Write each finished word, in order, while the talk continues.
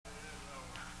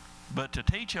But to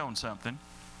teach on something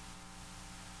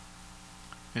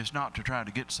is not to try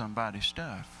to get somebody's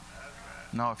stuff.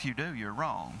 No, if you do, you're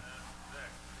wrong.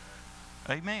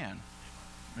 Amen.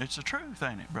 It's the truth,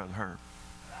 ain't it, Brother Herb?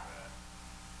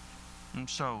 And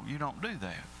so you don't do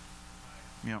that.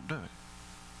 You don't do it.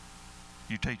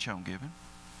 You teach on giving.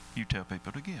 You tell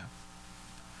people to give.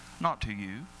 Not to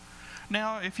you.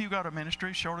 Now, if you got a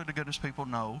ministry, surely the goodness people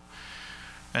know,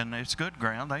 and it's good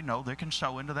ground, they know they can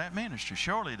sow into that ministry.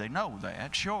 Surely they know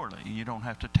that. Surely you don't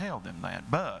have to tell them that.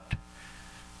 But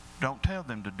don't tell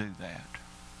them to do that.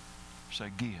 Say,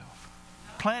 give.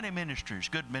 Plenty of ministries,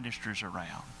 good ministries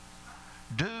around.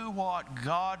 Do what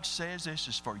God says this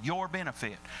is for your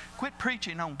benefit. Quit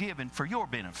preaching on giving for your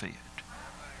benefit.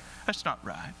 That's not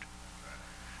right.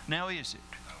 Now is it?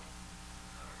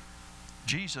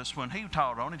 Jesus, when he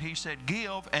taught on it, he said,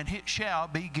 give and it shall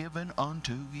be given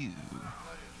unto you.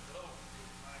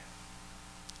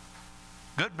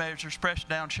 Good measures, pressed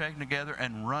down, shaken together,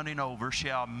 and running over,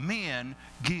 shall men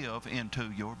give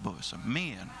into your bosom.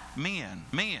 Men.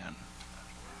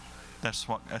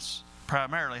 That's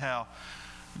primarily how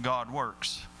God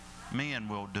works. Men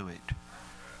will do it.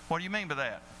 What do you mean by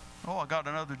that? Oh, I got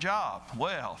another job.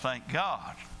 Well, thank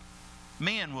God.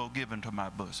 Men will give into my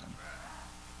bosom.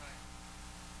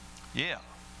 Yeah.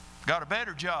 Got a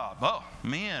better job. Oh,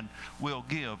 men will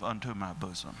give unto my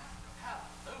bosom.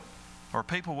 Or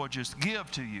people will just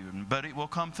give to you, but it will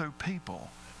come through people.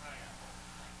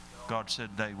 God said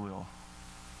they will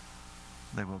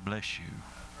bless you.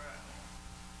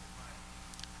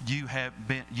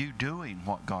 You doing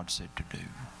what God said to do.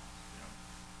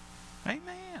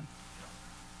 Amen.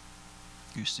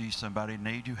 You see somebody in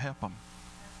need, you help them.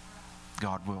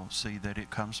 God will see that it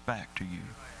comes back to you.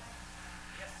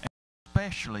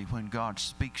 Especially when God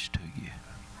speaks to you.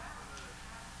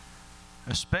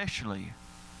 Especially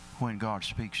when God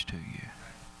speaks to you.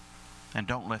 And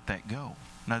don't let that go.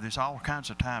 Now, there's all kinds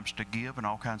of times to give and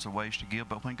all kinds of ways to give,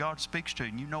 but when God speaks to you,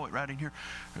 and you know it right in here,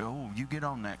 oh, you get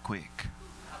on that quick.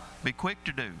 Be quick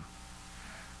to do.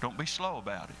 Don't be slow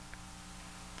about it.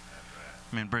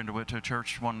 Me and Brenda went to a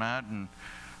church one night, and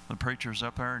the preacher was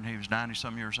up there, and he was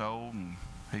 90-some years old, and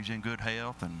he's in good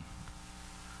health, and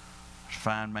a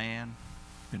fine man,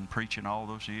 been preaching all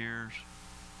those years.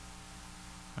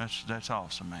 That's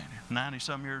awesome, man.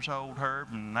 90-some years old, Herb,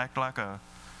 and act like a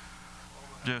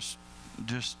just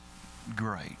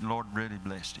great. Lord really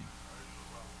blessed him.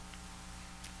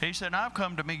 He said, I've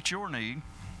come to meet your need.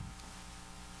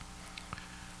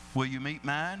 Will you meet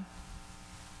mine?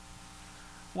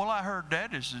 Well, I heard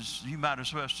that is you might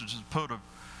as well just put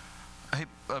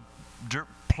a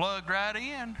plug right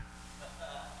in.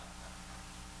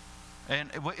 And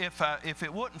if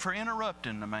it wasn't for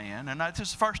interrupting the man, and this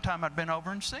is the first time I'd been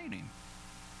over and seen him.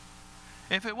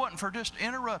 If it wasn't for just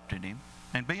interrupting him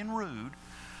and being rude,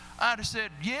 I'd have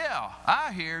said, yeah,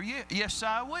 I hear you. Yes,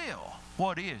 I will.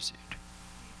 What is it?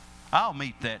 I'll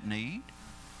meet that need.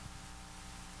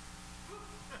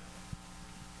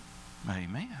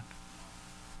 Amen.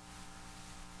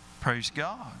 Praise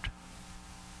God.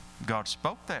 God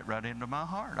spoke that right into my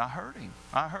heart. I heard him.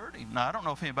 Now, I don't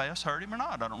know if anybody else heard him or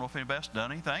not. I don't know if anybody else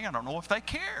done anything. I don't know if they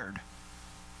cared.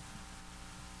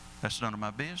 That's none of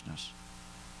my business.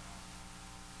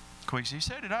 He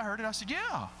said it. I heard it. I said,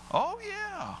 yeah. Oh,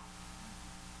 yeah.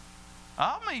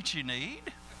 I'll meet your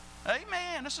need.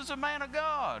 Amen. This is a man of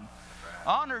God.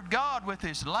 Honored God with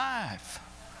his life.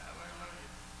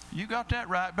 You got that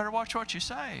right. Better watch what you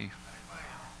say.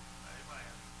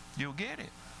 You'll get it.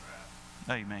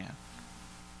 Amen.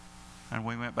 And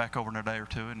we went back over in a day or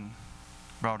two and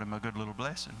brought him a good little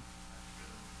blessing.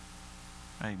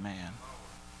 Amen.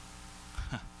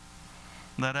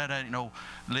 Now that ain't no,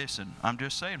 listen, I'm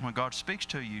just saying, when God speaks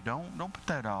to you, don't put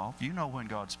that off. You know when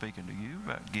God's speaking to you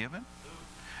about giving.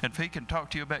 And if he can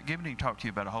talk to you about giving, he can talk to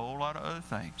you about a whole lot of other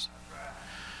things.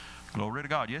 Glory to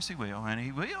God. Yes, he will. And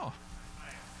he will.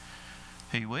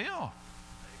 He will.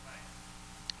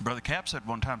 Brother Cap said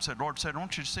one time, Lord said, I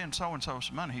want you to send so-and-so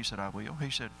some money. He said, I will. He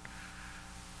said,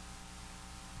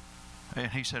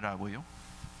 I will.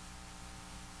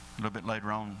 A little bit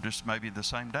later on, just maybe the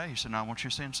same day, he said, no, I want you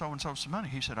to send so-and-so some money.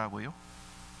 He said, I will.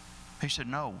 He said,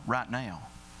 no, right now.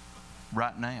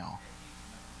 Right now.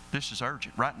 This is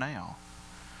urgent. Right now.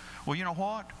 Well, you know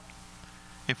what?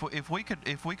 If we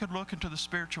could look into the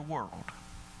spiritual world,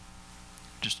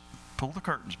 just pull the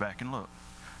curtains back and look.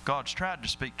 God's tried to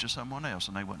speak to someone else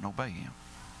and they wouldn't obey him.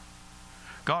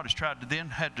 God has tried to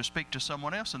had to speak to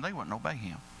someone else and they wouldn't obey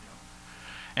him.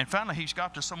 And finally he's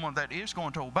got to someone that is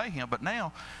going to obey him. But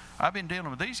now I've been dealing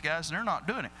with these guys and they're not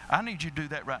doing it. I need you to do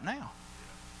that right now.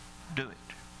 Do it.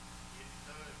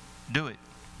 Do it.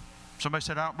 Somebody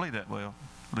said, I don't believe that. Well,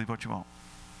 believe what you want.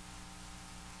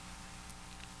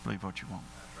 Believe what you want.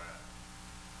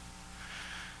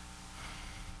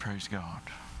 Praise God.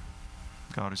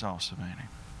 God is awesome, ain't He?